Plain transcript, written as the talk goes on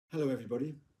Hello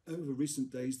everybody. Over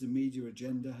recent days, the media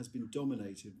agenda has been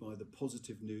dominated by the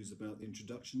positive news about the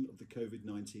introduction of the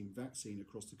COVID-19 vaccine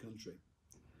across the country.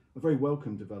 A very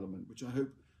welcome development, which I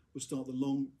hope will start the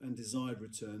long and desired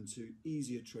return to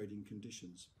easier trading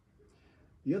conditions.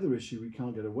 The other issue we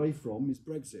can't get away from is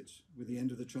Brexit, with the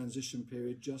end of the transition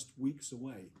period just weeks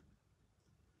away.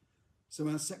 So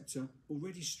our sector,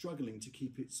 already struggling to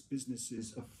keep its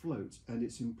businesses afloat and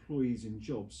its employees in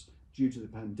jobs due to the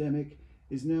pandemic,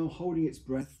 is now holding its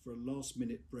breath for a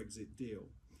last-minute Brexit deal,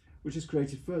 which has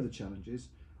created further challenges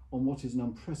on what is an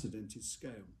unprecedented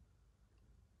scale.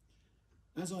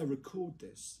 As I record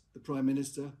this, the Prime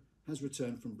Minister has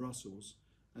returned from Brussels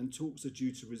and talks are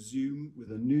due to resume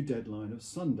with a new deadline of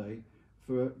Sunday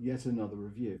for yet another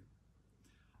review.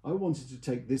 I wanted to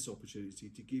take this opportunity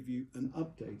to give you an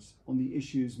update on the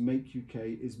issues Make UK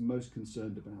is most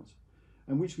concerned about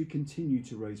and which we continue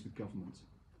to raise with government,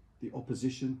 the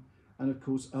opposition and of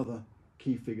course other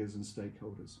key figures and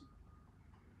stakeholders.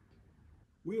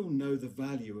 We all know the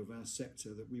value of our sector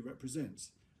that we represent.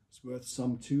 It's worth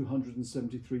some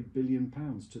 £273 billion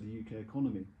to the UK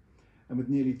economy, and with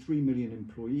nearly 3 million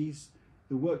employees,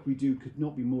 the work we do could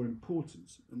not be more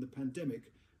important, and the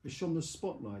pandemic has shone the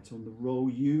spotlight on the role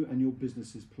you and your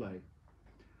businesses play.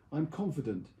 I'm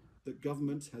confident that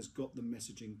government has got the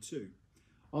messaging too.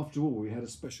 After all, we had a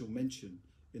special mention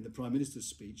in the Prime Minister's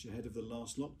speech ahead of the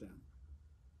last lockdown.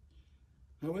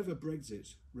 However,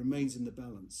 Brexit remains in the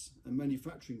balance, and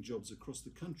manufacturing jobs across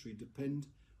the country depend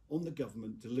on the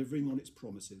government delivering on its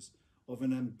promises of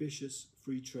an ambitious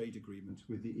free trade agreement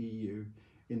with the EU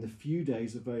in the few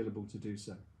days available to do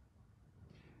so.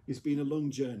 It's been a long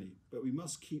journey, but we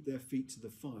must keep their feet to the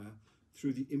fire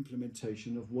through the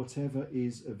implementation of whatever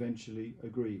is eventually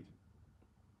agreed.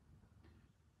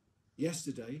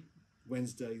 Yesterday,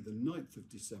 Wednesday the 9th of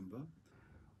December,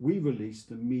 we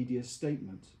released a media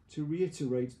statement to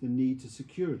reiterate the need to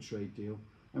secure a trade deal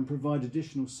and provide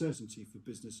additional certainty for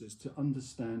businesses to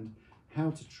understand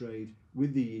how to trade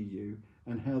with the EU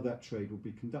and how that trade will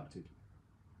be conducted.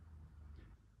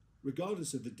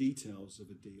 Regardless of the details of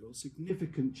a deal,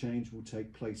 significant change will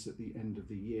take place at the end of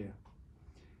the year.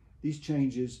 These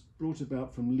changes, brought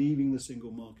about from leaving the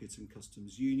Single Market and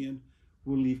Customs Union,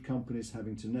 will leave companies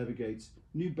having to navigate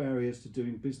new barriers to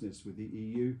doing business with the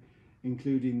EU,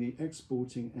 including the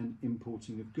exporting and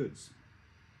importing of goods.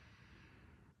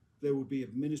 There will be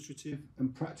administrative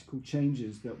and practical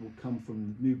changes that will come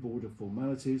from new border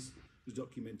formalities, the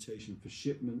documentation for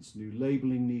shipments, new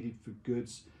labelling needed for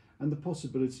goods, and the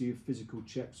possibility of physical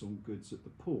checks on goods at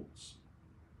the ports.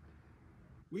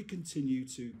 We continue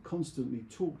to constantly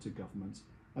talk to government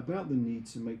about the need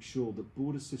to make sure that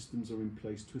border systems are in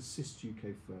place to assist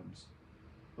UK firms.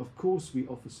 Of course, we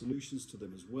offer solutions to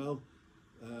them as well,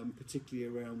 particularly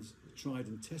around tried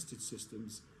and tested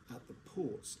systems at the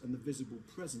ports and the visible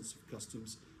presence of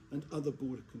customs and other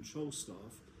border control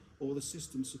staff, or the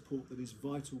system support that is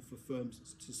vital for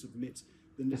firms to submit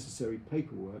the necessary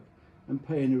paperwork and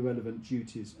pay any relevant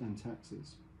duties and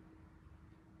taxes.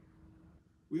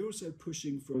 We're also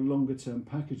pushing for a longer-term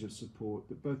package of support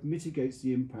that both mitigates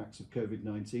the impacts of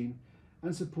COVID-19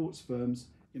 and supports firms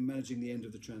in managing the end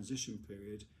of the transition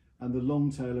period and the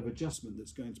long tail of adjustment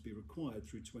that's going to be required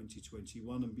through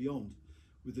 2021 and beyond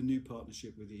with the new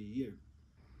partnership with the EU.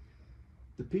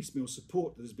 The piecemeal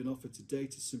support that has been offered to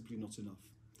date is simply not enough,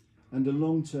 and a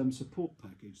long-term support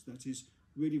package that is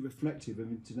really reflective of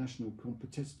international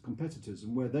competitors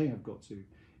and where they have got to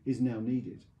is now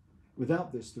needed.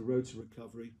 Without this, the road to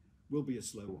recovery will be a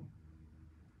slow one.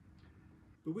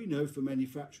 But we know for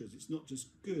manufacturers it's not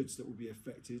just goods that will be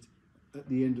affected at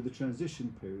the end of the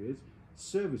transition period,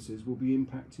 services will be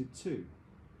impacted too.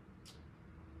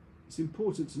 It's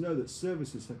important to know that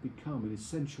services have become an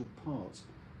essential part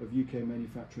of UK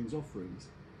manufacturing's offerings.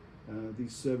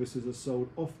 These services are sold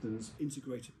often as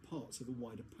integrated parts of a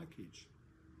wider package.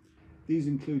 These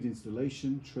include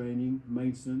installation, training,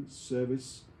 maintenance,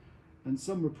 service, and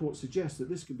some reports suggest that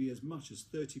this can be as much as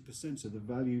 30% of the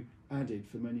value added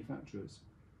for manufacturers.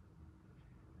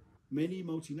 Many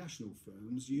multinational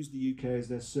firms use the UK as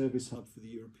their service hub for the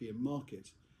European market,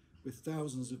 with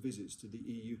thousands of visits to the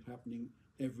EU happening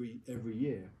every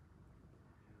year.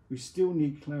 We still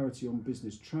need clarity on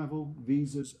business travel,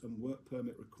 visas and work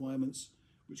permit requirements,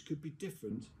 which could be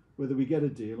different whether we get a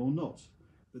deal or not.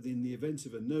 But in the event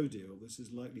of a no deal, this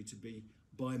is likely to be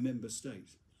by member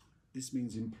state. This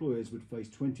means employers would face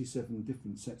 27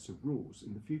 different sets of rules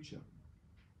in the future.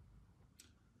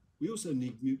 We also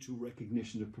need mutual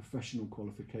recognition of professional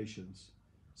qualifications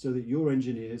so that your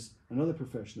engineers and other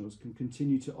professionals can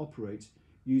continue to operate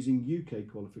using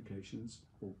UK qualifications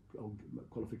or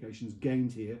qualifications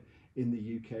gained here in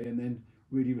the UK and then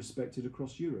really respected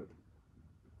across Europe.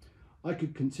 I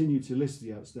could continue to list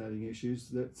the outstanding issues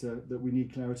that we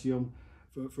need clarity on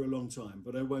for a long time,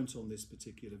 but I won't on this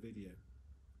particular video.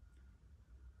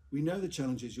 We know the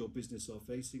challenges your business are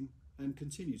facing and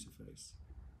continue to face.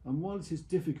 And while it is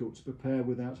difficult to prepare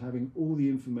without having all the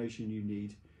information you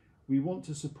need, we want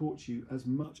to support you as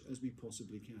much as we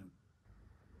possibly can.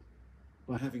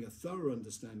 By having a thorough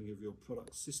understanding of your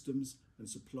product systems and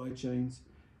supply chains,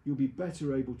 you'll be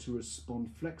better able to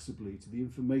respond flexibly to the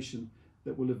information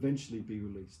that will eventually be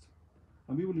released.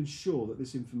 And we will ensure that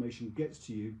this information gets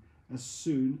to you as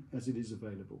soon as it is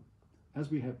available,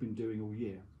 as we have been doing all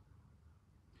year.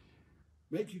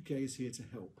 Make UK is here to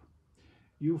help.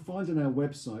 You'll find on our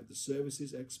website the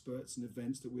services, experts and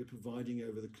events that we're providing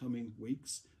over the coming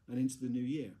weeks and into the new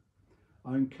year.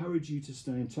 I encourage you to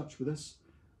stay in touch with us.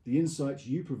 The insights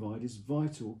you provide is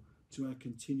vital to our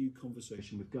continued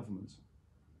conversation with government.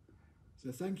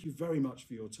 So thank you very much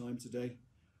for your time today,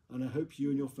 and I hope you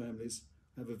and your families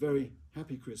have a very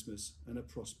happy Christmas and a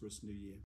prosperous New Year.